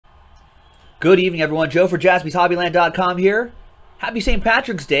Good evening, everyone. Joe for JaspysHobbyland.com here. Happy St.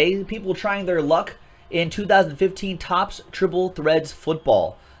 Patrick's Day. People trying their luck in 2015 Topps Triple Threads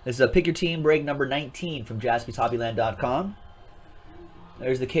Football. This is a pick your team break number 19 from JaspysHobbyland.com.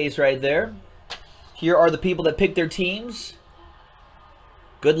 There's the case right there. Here are the people that picked their teams.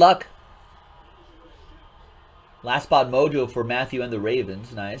 Good luck. Last spot mojo for Matthew and the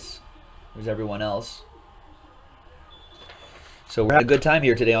Ravens. Nice. There's everyone else. So we're having a good time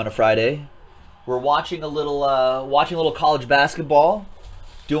here today on a Friday. We're watching a little college basketball,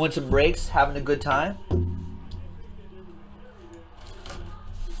 doing some breaks, having a good time.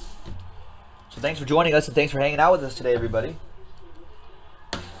 So thanks for joining us and thanks for hanging out with us today, everybody.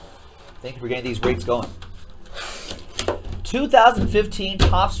 Thank you for getting these breaks going. 2015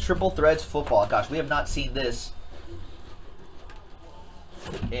 Topps Triple Threads Football. Gosh, we have not seen this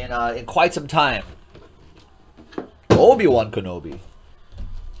in quite some time. Obi-Wan Kenobi.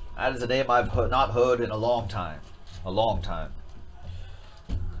 That is a name I've not heard in a long time. A long time.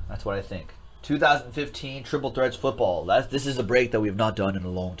 That's what I think. 2015 Triple Threads Football. This is a break that we have not done in a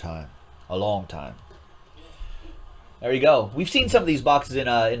long time. A long time. There you go. We've seen some of these boxes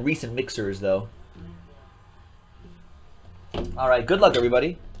in recent mixers, though. All right. Good luck,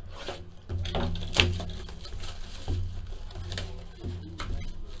 everybody.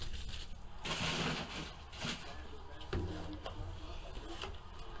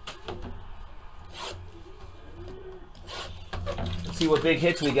 See what big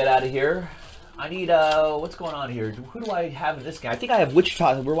hits we get out of here. I need, what's going on here? Who do I have in this game? I think I have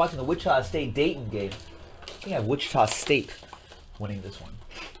Wichita. We're watching the Wichita State-Dayton game. I think I have Wichita State winning this one.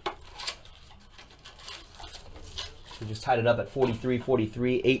 We just tied it up at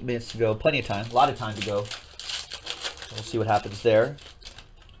 43-43, 8 minutes to go. Plenty of time, a lot of time to go. We'll see what happens there.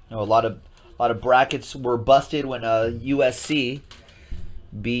 You know, a lot of brackets were busted when USC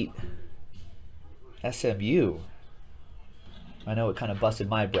beat SMU. I know it kind of busted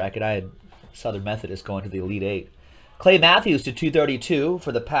my bracket. I had Southern Methodist going to the Elite Eight. Clay Matthews to 232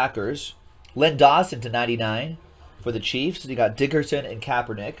 for the Packers. Len Dawson to 99 for the Chiefs. You got Dickerson and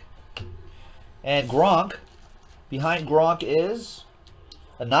Kaepernick. And Gronk. Behind Gronk is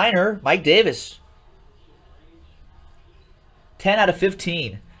a Niner, Mike Davis. 10 out of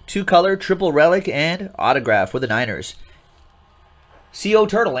 15. Two-color, triple relic, and autograph for the Niners. CO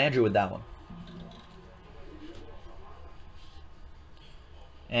Turtle, Andrew with that one.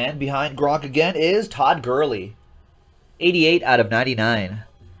 And behind Gronk again is Todd Gurley. 88 out of 99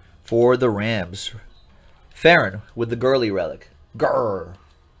 for the Rams. Farron with the Gurley relic. Grr.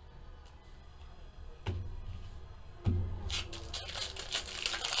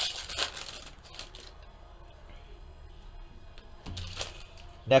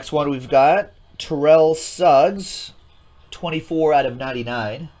 Next one we've got Terrell Suggs. 24 out of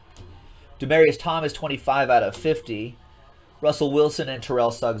 99. Demaryius Thomas, 25 out of 50. Russell Wilson and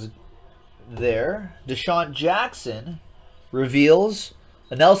Terrell Suggs there. Deshaun Jackson reveals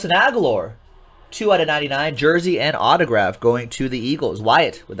a Nelson Aguilar. 2 out of 99. Jersey and autograph going to the Eagles.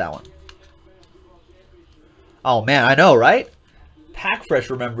 Wyatt with that one. Oh, man, I know, right? Pack Fresh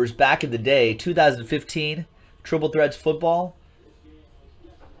remembers back in the day, 2015 Triple Threads Football.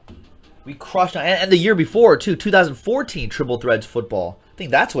 We crushed on, and the year before, too, 2014 Triple Threads Football. I think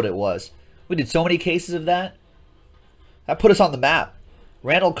that's what it was. We did so many cases of that. That put us on the map.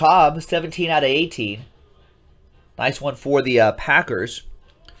 Randall Cobb, 17 out of 18. Nice one for the Packers.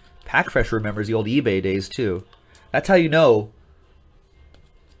 Pack Fresh remembers the old eBay days, too. That's how you know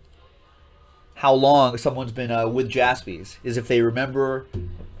how long someone's been with Jaspys, is if they remember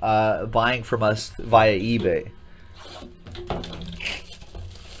buying from us via eBay.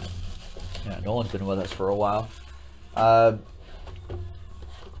 Yeah, Nolan's been with us for a while.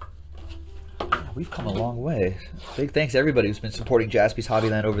 We've come a long way. Big thanks to everybody who's been supporting Jaspys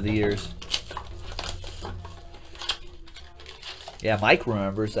Hobbyland over the years. Yeah, Mike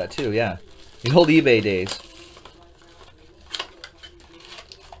remembers that too, yeah. The old eBay days.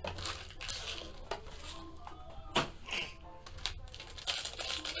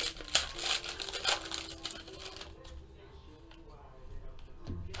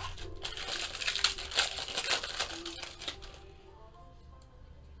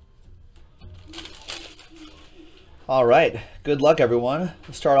 All right, good luck, everyone.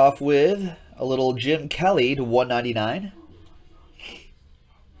 We'll start off with a little Jim Kelly to 199.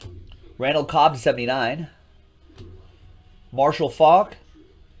 Randall Cobb to 79. Marshall Faulk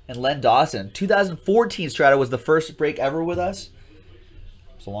and Len Dawson. 2014 Strata was the first break ever with us.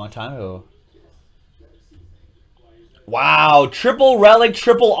 It's a long time ago. Wow, triple relic,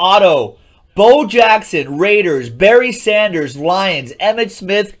 triple auto. Bo Jackson, Raiders. Barry Sanders, Lions. Emmitt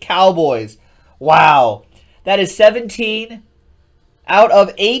Smith, Cowboys. Wow. That is 17 out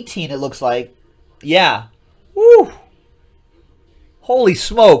of 18, it looks like. Yeah. Woo. Holy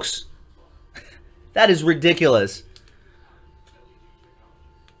smokes. That is ridiculous.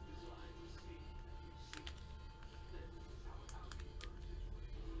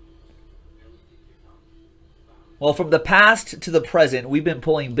 Well, from the past to the present, we've been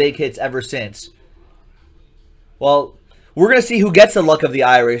pulling big hits ever since. Well, we're going to see who gets the luck of the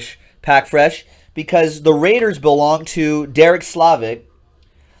Irish pack fresh, because the Raiders belong to Derek Slavic,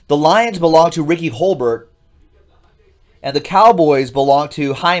 the Lions belong to Ricky Holbert, and the Cowboys belong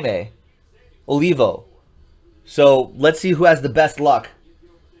to Jaime Olivo. So let's see who has the best luck.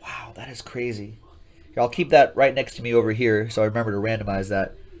 Wow, that is crazy. Here, I'll keep that right next to me over here so I remember to randomize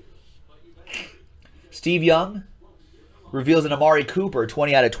that. Steve Young reveals an Amari Cooper,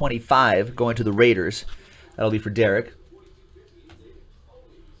 20 out of 25, going to the Raiders. That'll be for Derek.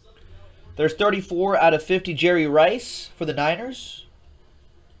 There's 34 out of 50 Jerry Rice for the Niners.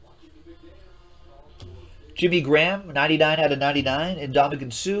 Jimmy Graham, 99 out of 99,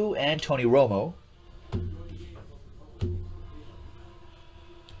 Ndamukong Suh and Tony Romo.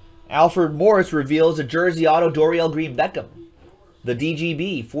 Alfred Morris reveals a jersey auto Dorial Green Beckham. The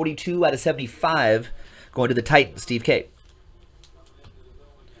DGB, 42 out of 75, going to the Titans, Steve K.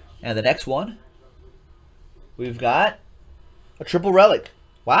 And the next one, we've got a triple relic.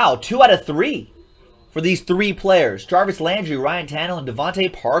 Wow, 2 out of 3 for these 3 players. Jarvis Landry, Ryan Tannehill, and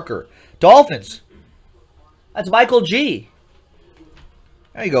Devontae Parker. Dolphins. That's Michael G.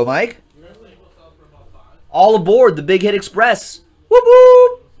 There you go, Mike. All aboard the Big Hit Express. Whoop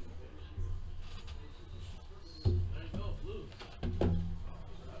whoop.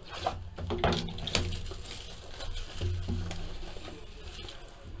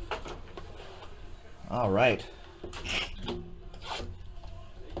 All right.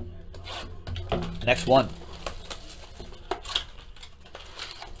 Next one.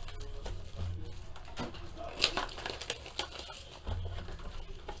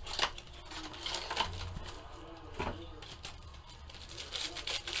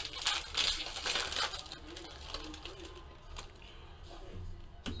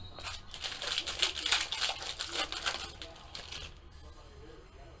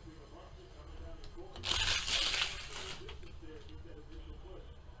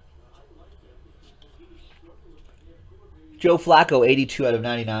 Joe Flacco, 82 out of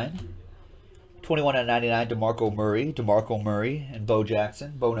 99. 21 out of 99, DeMarco Murray, and Bo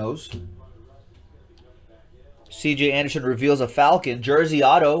Jackson. Bo knows. C.J. Anderson reveals a Falcon. Jersey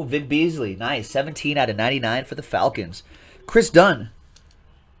auto, Vic Beasley. Nice. 17 out of 99 for the Falcons. Chris Dunn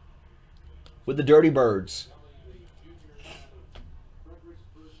with the Dirty Birds.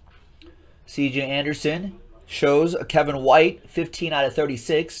 C.J. Anderson shows a Kevin White. 15 out of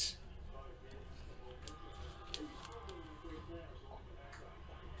 36.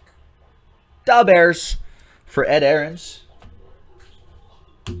 Da Bears for Ed Aarons.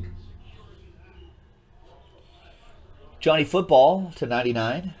 Johnny Football to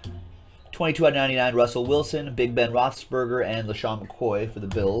 99. 22 out of 99, Russell Wilson, Big Ben Roethlisberger, and LaShawn McCoy for the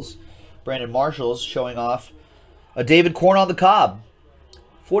Bills. Brandon Marshall's showing off a David Corn on the Cob.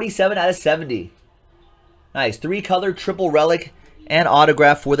 47 out of 70. Nice. 3-color triple relic and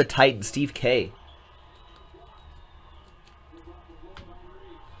autograph for the Titans, Steve K.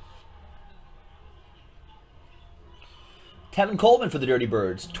 Tevin Coleman for the Dirty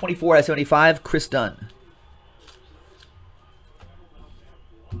Birds. 24 out of 75, Chris Dunn.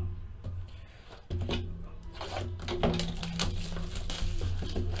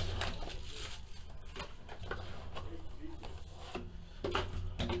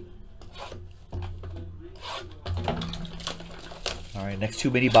 All right, next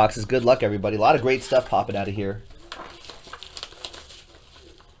 2 mini boxes. Good luck, everybody. A lot of great stuff popping out of here.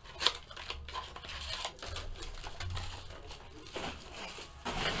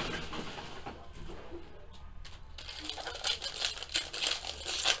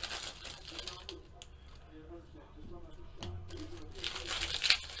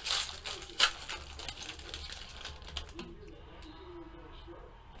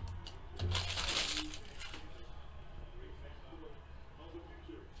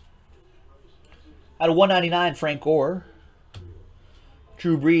 Out of 199, Frank Gore.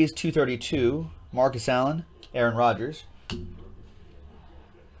 Drew Brees, 232. Marcus Allen, Aaron Rodgers.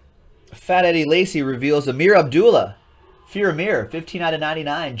 Fat Eddie Lacy reveals Amir Abdullah. Fear Amir, 15 out of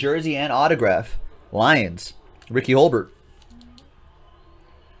 99. Jersey and autograph. Lions, Ricky Holbert.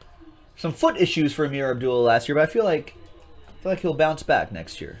 Some foot issues for Amir Abdullah last year, but I feel like he'll bounce back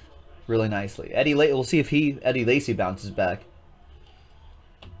next year really nicely. We'll see if Eddie Lacy bounces back.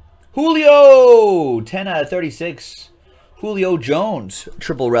 Julio, 10 out of 36. Julio Jones,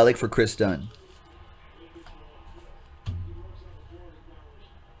 triple relic for Chris Dunn.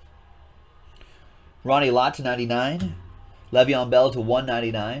 Ronnie Lott to 99. Le'Veon Bell to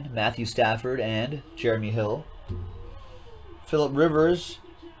 199. Matthew Stafford and Jeremy Hill. Phillip Rivers.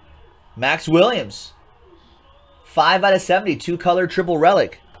 Max Williams. 5 out of 70. Two-color triple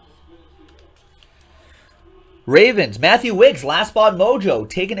relic. Ravens. Matthew Wicks. Last spot mojo.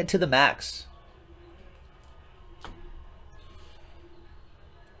 Taking it to the max.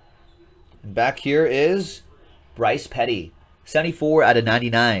 And back here is Bryce Petty. 74 out of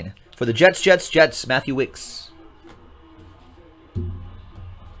 99. For the Jets, Matthew Wicks.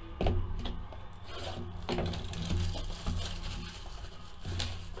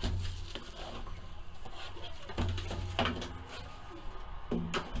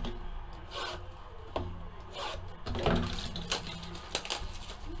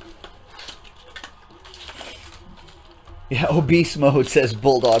 Yeah, obese mode, says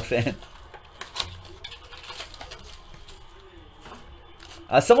Bulldog fan.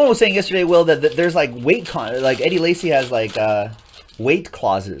 Someone was saying yesterday, Will, that there's like like Eddie Lacy has like weight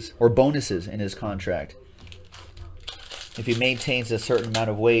clauses or bonuses in his contract. If he maintains a certain amount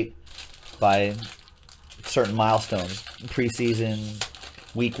of weight by certain milestones, preseason,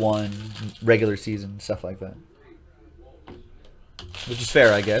 week 1, regular season, stuff like that. Which is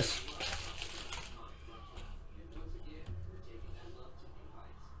fair, I guess.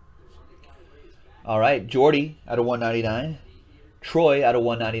 All right, Jordy out of 199. Troy out of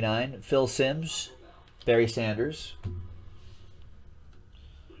 199. Phil Simms. Barry Sanders.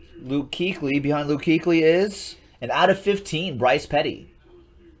 Luke Kuechly. Behind Luke Kuechly is an out of 15. Bryce Petty.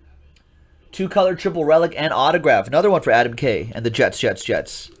 Two-color triple relic and autograph. Another one for Adam K. And the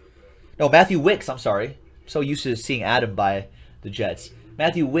Jets. No, Matthew Wicks. I'm sorry. I'm so used to seeing Adam by the Jets.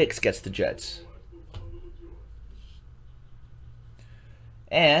 Matthew Wicks gets the Jets.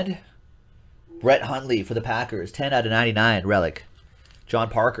 And Brett Hundley for the Packers. 10 out of 99 relic. John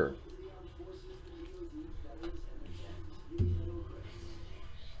Parker.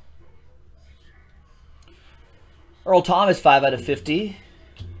 Earl Thomas, 5 out of 50.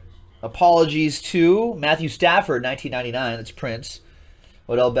 Apologies to Matthew Stafford, 1999. That's Prince.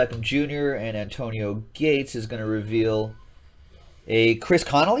 Odell Beckham Jr. and Antonio Gates is going to reveal a Chris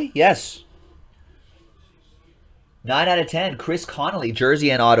Connolly. Yes. 9 out of 10. Chris Connolly,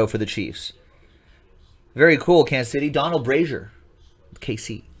 jersey and auto for the Chiefs. Very cool, Kansas City. Donald Brazier,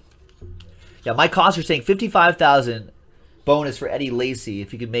 KC. Yeah, Mike Coster saying 55,000 bonus for Eddie Lacy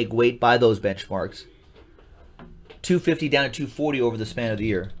if he could make weight by those benchmarks. 250 down to 240 over the span of the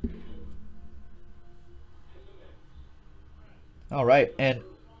year. All right, and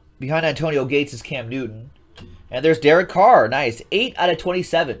behind Antonio Gates is Cam Newton. And there's Derek Carr. Nice. 8 out of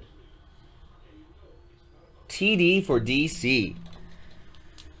 27. TD for DC.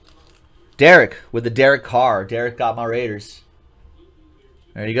 Derek with the Derek Carr. Derek got my Raiders.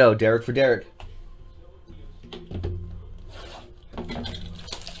 There you go. Derek for Derek.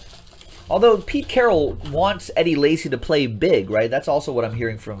 Although Pete Carroll wants Eddie Lacy to play big, right? That's also what I'm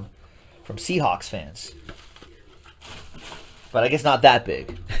hearing from Seahawks fans. But I guess not that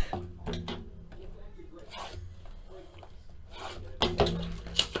big.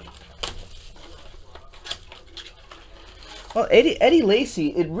 Well, Eddie Lacy,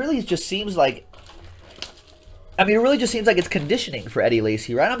 it really just seems like, I mean, it really just seems like it's conditioning for Eddie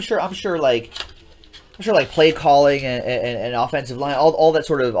Lacy, right? I'm sure like play calling and offensive line, all that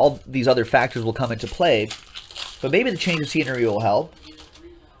sort of, all these other factors will come into play. But maybe the change of scenery will help.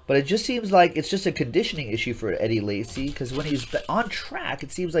 But it just seems like it's just a conditioning issue for Eddie Lacy, because when he's on track,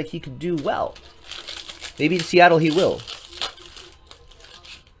 it seems like he can do well. Maybe in Seattle he will.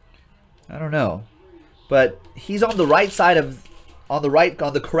 I don't know. But he's on the right side of, on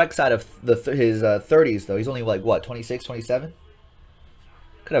the correct side of his 30s, though. He's only like, what, 26, 27?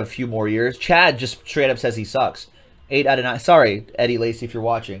 Could have a few more years. Chad just straight up says he sucks. 8 out of 9. Sorry, Eddie Lacy, if you're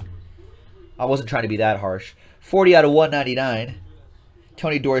watching. I wasn't trying to be that harsh. 40 out of 199.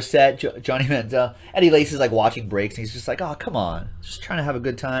 Tony Dorsett, Johnny Manziel. Eddie Lacy's like watching breaks, and he's just like, oh, come on. Just trying to have a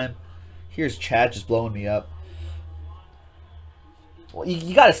good time. Here's Chad just blowing me up. Well,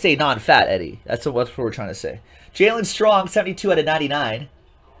 you got to stay non-fat, Eddie. That's what we're trying to say. Jalen Strong, 72 out of 99.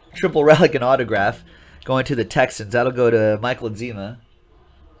 Triple relic and autograph. Going to the Texans. That'll go to Michael Enzema.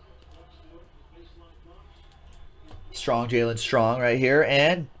 Strong, Jalen Strong right here.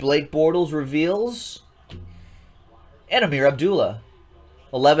 And Blake Bortles reveals. And Amir Abdullah.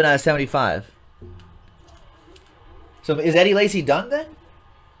 11 out of 75. So is Eddie Lacy done then?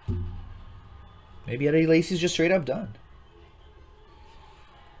 Maybe Eddie Lacy's just straight up done.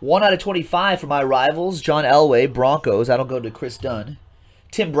 1 out of 25 for my rivals. John Elway, Broncos. That'll go to Chris Dunn.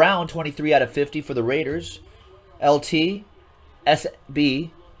 Tim Brown, 23 out of 50 for the Raiders. LT,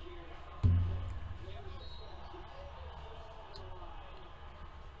 SB.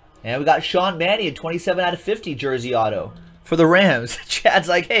 And we got Sean Mannion, 27 out of 50 jersey auto for the Rams. Chad's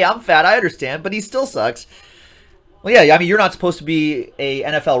like, hey, I'm fat, I understand, but he still sucks. Well, yeah, I mean, you're not supposed to be a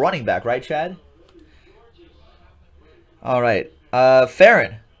NFL running back, right, Chad? All right.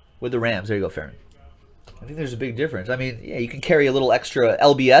 Farron with the Rams. There you go, Farron. I think there's a big difference. I mean, yeah, you can carry a little extra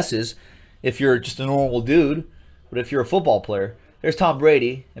LBSs if you're just a normal dude, but if you're a football player. There's Tom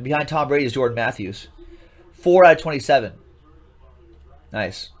Brady, and behind Tom Brady is Jordan Matthews. 4 out of 27.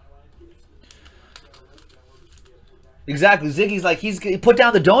 Nice. Exactly. Ziggy's like, he put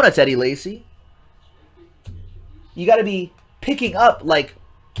down the donuts, Eddie Lacy. You got to be picking up, like,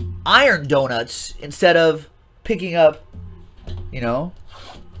 iron donuts instead of picking up, you know,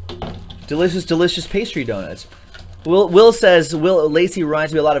 delicious, delicious pastry donuts. Will says, Lacy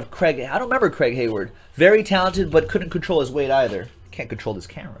reminds me a lot of Craig. I don't remember Craig Hayward. Very talented, but couldn't control his weight either. Can't control this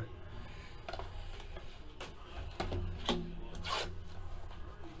camera.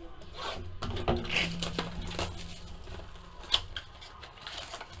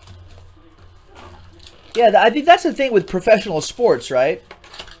 Yeah, I think that's the thing with professional sports, right?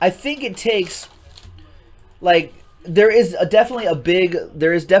 I think it takes, like, there is definitely a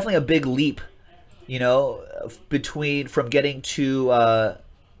big leap, you know, from getting to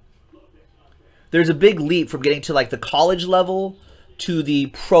there's a big leap from getting to like the college level to the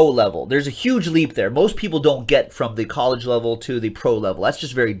pro level. There's a huge leap there. Most people don't get from the college level to the pro level. That's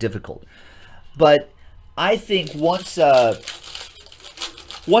just very difficult. But I think once you're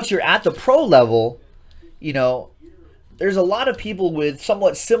at the pro level, you know, there's a lot of people with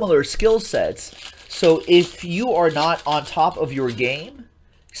somewhat similar skill sets. So if you are not on top of your game,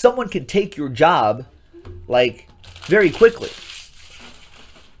 someone can take your job, like, very quickly.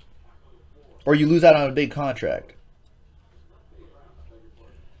 Or you lose out on a big contract.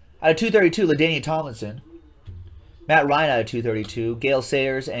 Out of 232, LaDainian Tomlinson. Matt Ryan out of 232. Gale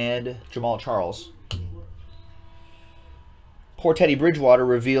Sayers and Jamal Charles. Poor Teddy Bridgewater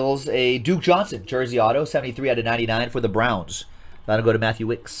reveals a Duke Johnson jersey auto, 73 out of 99 for the Browns. That'll go to Matthew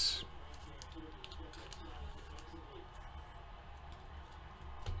Wicks.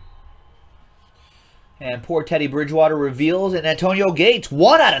 And poor Teddy Bridgewater reveals an Antonio Gates,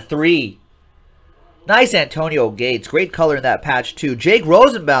 1 out of 3. Nice Antonio Gates. Great color in that patch, too. Jake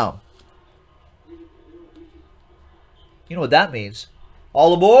Rosenbaum. You know what that means.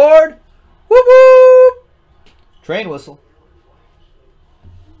 All aboard. Whoop whoop. Train whistle.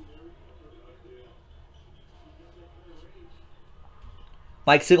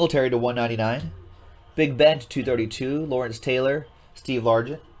 Mike Singletary to 199. Big Ben to 232. Lawrence Taylor. Steve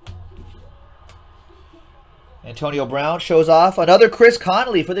Largent. Antonio Brown shows off another Chris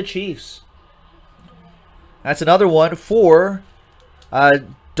Conley for the Chiefs. That's another one for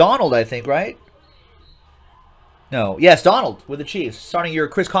Donald, I think, right? No. Yes, Donald with the Chiefs. Starting your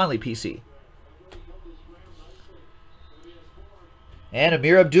Chris Conley PC. And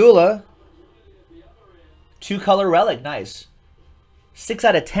Amir Abdullah. 2-color relic. Nice. 6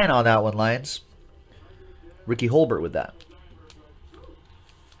 out of 10 on that one, Lions. Ricky Holbert with that.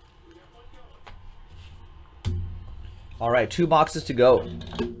 All right, 2 boxes to go.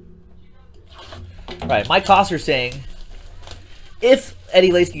 All right, Mike Koster saying, if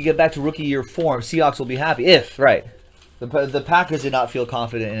Eddie Lacy can get back to rookie year form, Seahawks will be happy. If, right. The Packers did not feel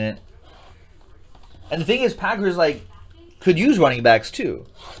confident in it. And the thing is, Packers, like, could use running backs, too.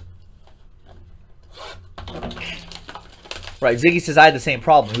 Right, Ziggy says I had the same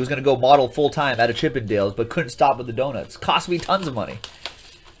problem. He was going to go model full-time out of Chippendales, but couldn't stop with the donuts. Cost me tons of money.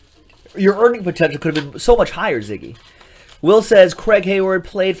 Your earning potential could have been so much higher, Ziggy. Will says Craig Hayward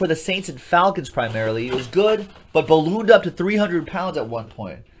played for the Saints and Falcons primarily. He was good, but ballooned up to 300 pounds at one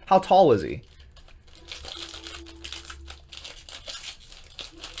point. How tall was he?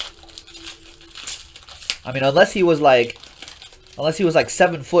 I mean, unless he was like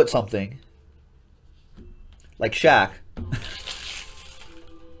 7 foot something. Like Shaq.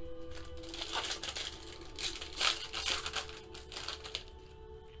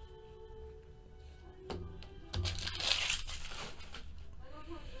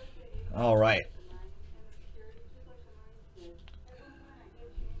 All right.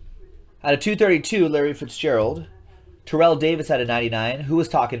 Out of 232, Larry Fitzgerald. Terrell Davis out of 99. Who was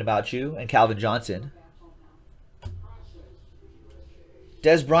talking about you? And Calvin Johnson.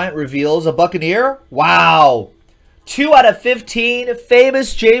 Des Bryant reveals a Buccaneer. Wow. 2 out of 15.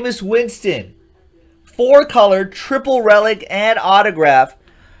 Famous Jameis Winston. 4-color, triple relic, and autograph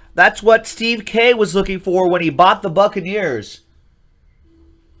That's what Steve K was looking for when he bought the Buccaneers.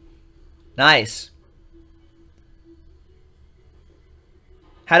 Nice.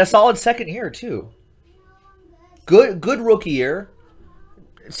 Had a solid second year, too. Good rookie year.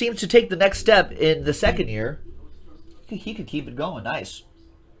 Seems to take the next step in the second year. He could keep it going. Nice.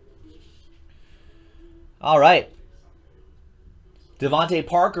 All right. Devontae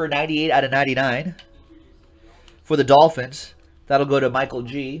Parker, 98 out of 99. For the Dolphins. That'll go to Michael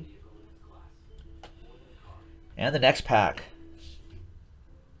G. And the next pack.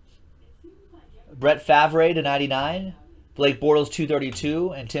 Brett Favre to 99. Blake Bortles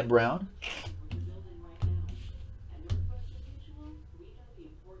 232. And Tim Brown.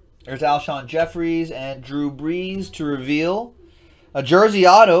 There's Alshon Jeffries and Drew Brees to reveal. A jersey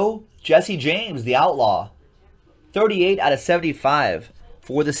auto, Jesse James, the Outlaw. 38 out of 75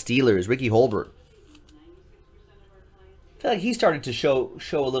 for the Steelers, Ricky Holbert. I feel like he's starting to show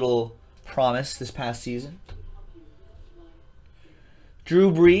a little promise this past season.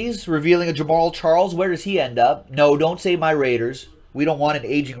 Drew Brees revealing a Jamal Charles. Where does he end up? No, don't say my Raiders. We don't want an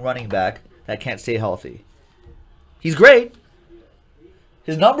aging running back that can't stay healthy. He's great.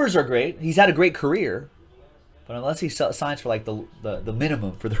 His numbers are great. He's had a great career. But unless he signs for like the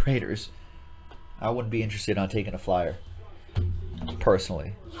minimum for the Raiders, I wouldn't be interested on taking a flyer.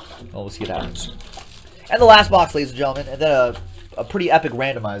 Personally. Well, we'll see what happens. And the last box, ladies and gentlemen. And then a pretty epic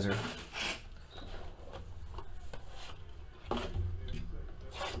randomizer.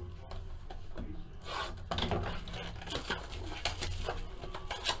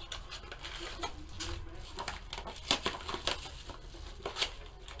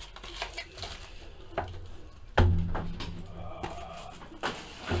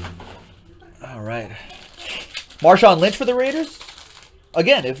 All right. Marshawn Lynch for the Raiders?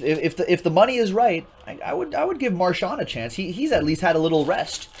 Again, if the money is right, I would give Marshawn a chance. He's at least had a little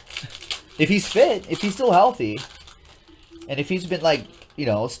rest. If he's fit, if he's still healthy, and if he's been like, you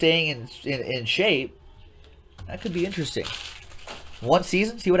know, staying in shape, that could be interesting. One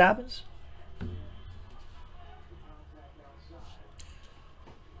season, see what happens.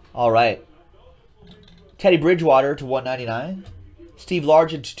 All right. Teddy Bridgewater to 199. Steve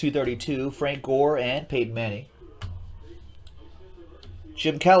Largent to 232. Frank Gore and Peyton Manning.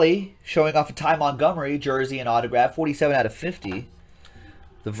 Jim Kelly showing off a Ty Montgomery jersey and autograph, 47 out of 50.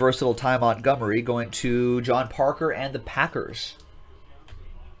 The versatile Ty Montgomery going to John Parker and the Packers.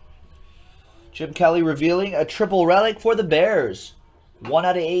 Jim Kelly revealing a triple relic for the Bears. 1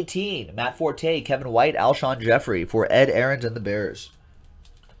 out of 18. Matt Forte, Kevin White, Alshon Jeffrey for Ed Aarons and the Bears.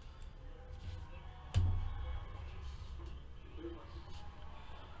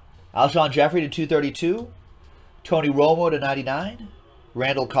 Alshon Jeffrey to 232. Tony Romo to 99.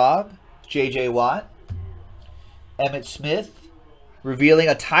 Randall Cobb, J.J. Watt, Emmitt Smith, revealing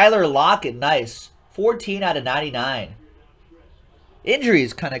a Tyler Lockett, nice, 14 out of 99.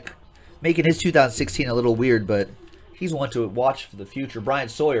 Injuries kind of making his 2016 a little weird, but he's one to watch for the future. Brian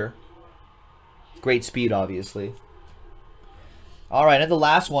Sawyer, great speed, obviously. All right, and the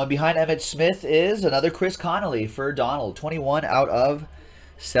last one behind Emmitt Smith is another Chris Connolly for Donald, 21 out of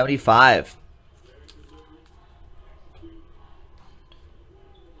 75.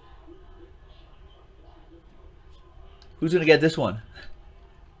 Who's going to get this one?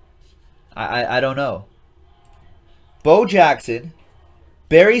 I don't know. Bo Jackson,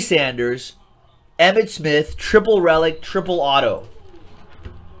 Barry Sanders, Emmitt Smith, triple relic, triple auto.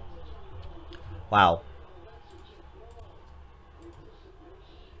 Wow.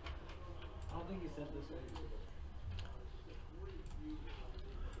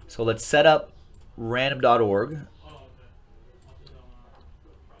 So let's set up random.org.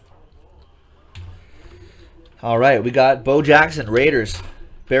 All right, we got Bo Jackson, Raiders.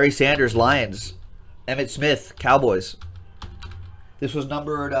 Barry Sanders, Lions. Emmitt Smith, Cowboys. This was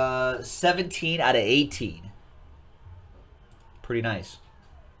numbered 17 out of 18. Pretty nice.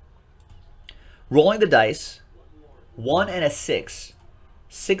 Rolling the dice. 1 and a 6.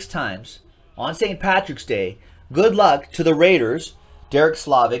 6 times. On St. Patrick's Day. Good luck to the Raiders, Derek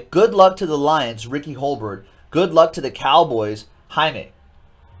Slavic. Good luck to the Lions, Ricky Holbert. Good luck to the Cowboys, Jaime.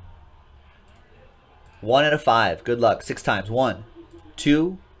 1 and a 5. Good luck. 6 times. 1,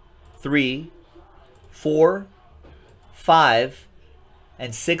 2, 3, 4, 5,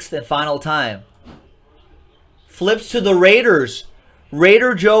 and 6th and final time. Flips to the Raiders.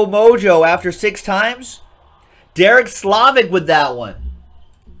 Raider Joe Mojo after 6 times. Derek Slavic with that one.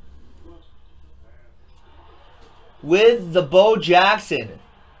 With the Bo Jackson.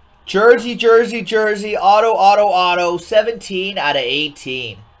 Jersey, jersey, jersey. Auto, auto, auto. 17 out of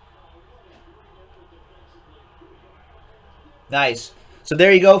 18. Nice. So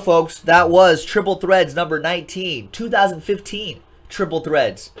there you go, folks. That was Triple Threads number 19. 2015 Triple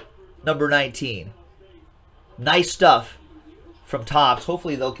Threads number 19. Nice stuff from Topps.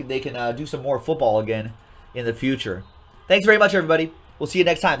 Hopefully they can do some more football again in the future. Thanks very much, everybody. We'll see you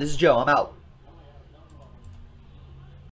next time. This is Joe. I'm out.